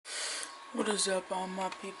What is up, all my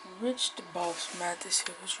people? Rich the Boss Mathis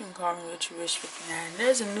here, but you can call me Richie Rich 59.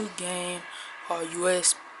 There's a new game called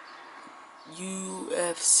UFC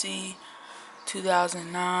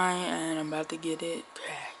 2009, and I'm about to get it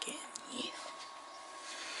cracking. Yeah.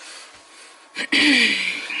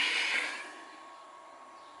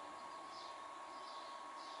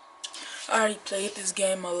 I already played this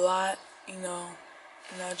game a lot, and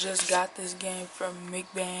I just got this game from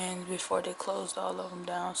McBand before they closed all of them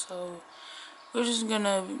down, so we're just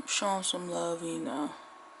gonna show them some love,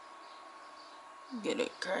 get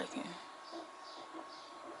it cracking.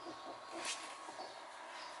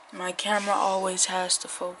 My camera always has to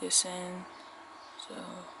focus in, so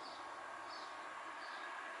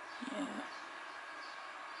yeah.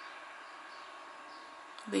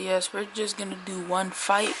 But yes, we're just gonna do one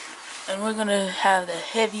fight, and we're gonna have the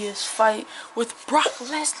heaviest fight with Brock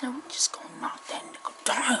Lesnar. We're just gonna knock that nigga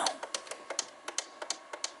down.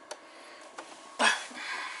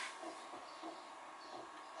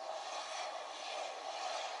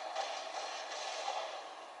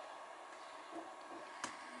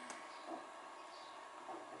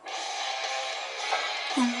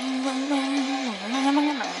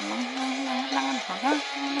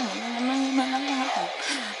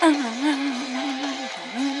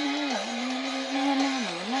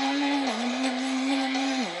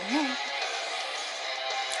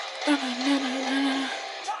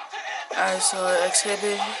 Alright, so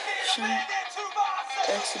exhibition,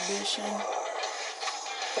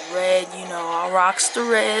 red, I rocks the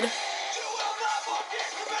red.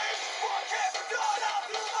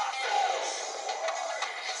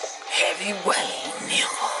 Heavyweight,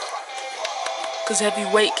 nigga. Cause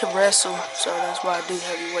heavyweight can wrestle, so that's why I do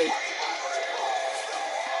heavyweight.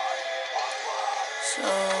 So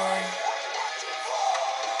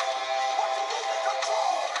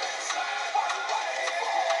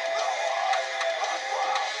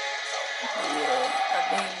yeah, I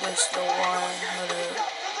think this the one.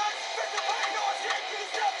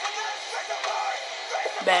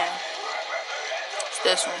 Bam. It's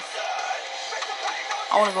this one.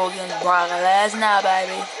 I wanna go against Brock Lesnar,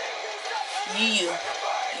 baby. Yeah.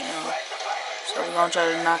 So we're gonna try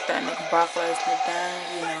to knock that nigga Brock Lesnar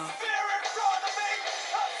down,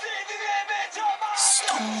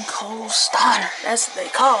 Stone Cold Stunner. That's what they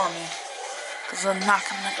call me. Cause I'm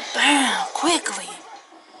knocking nigga down quickly.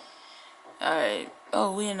 Alright.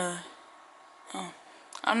 Oh, we in a...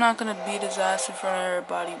 I'm not gonna beat his ass in front of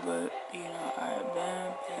everybody, but, alright,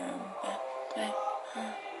 bam, bam, bam, bam.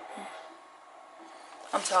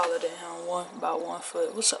 I'm taller than him, about 1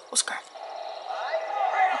 foot. What's up? What's cracking?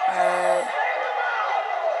 Alright.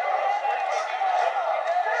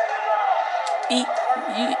 Eat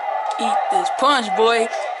this punch, boy.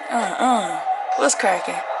 What's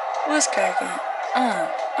cracking? What's cracking?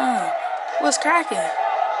 What's cracking?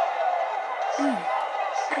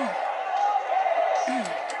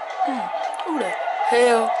 Who the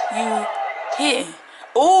hell you hitting?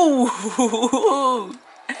 Ooh.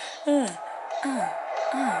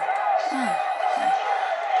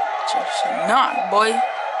 Just not, boy.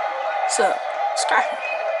 What's up? What's cracking?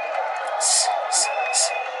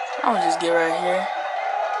 I'm gonna just get right here.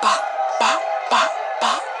 Bop, bop, bop,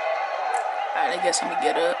 bop. Alright, I guess I'm gonna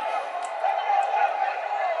get up.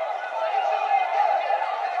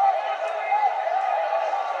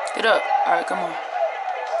 Get up. Alright, come on.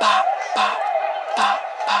 Bop, bop, bop,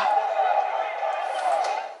 bop.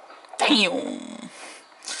 Damn.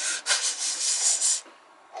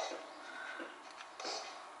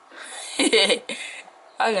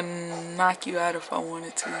 I can knock you out if I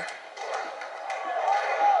wanted to.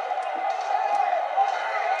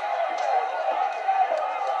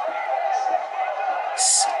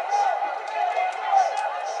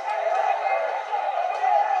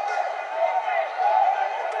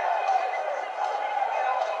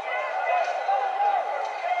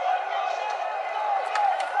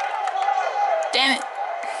 Damn it.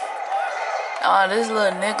 Oh, this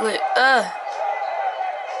little nigglet.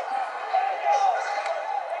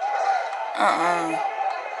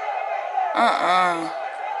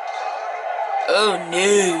 Oh, no.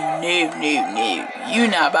 You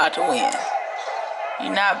not about to win. You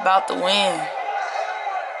not about to win.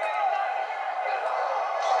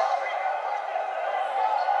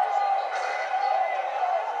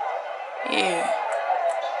 Yeah.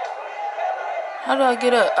 How do I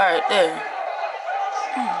get up? Alright, there.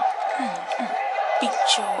 Beat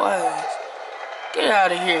your ass. Get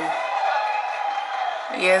out of here.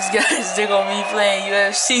 Yes, guys, they're gonna be playing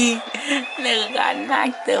UFC. Nigga got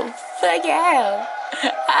knocked the fuck out.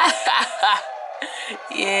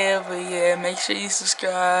 Yeah, but yeah, make sure you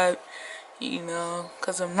subscribe. You know,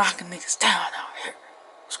 cause I'm knocking niggas down out here.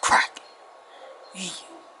 It's cracking. Yeah,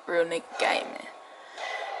 real nigga game, man.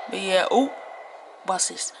 But yeah, ooh, watch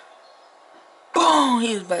this. Boom!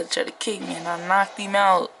 He was about to try to kick me, and I knocked him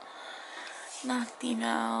out. Knocked him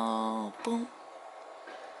out. Boom.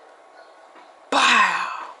 Bow.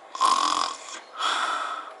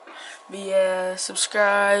 But yeah,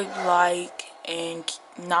 subscribe, like, and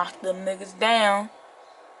knock them niggas down.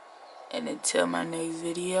 And until my next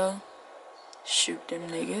video, shoot them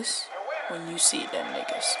niggas when you see them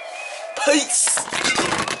niggas. Peace!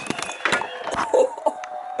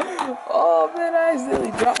 Oh man, I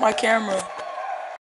accidentally dropped my camera.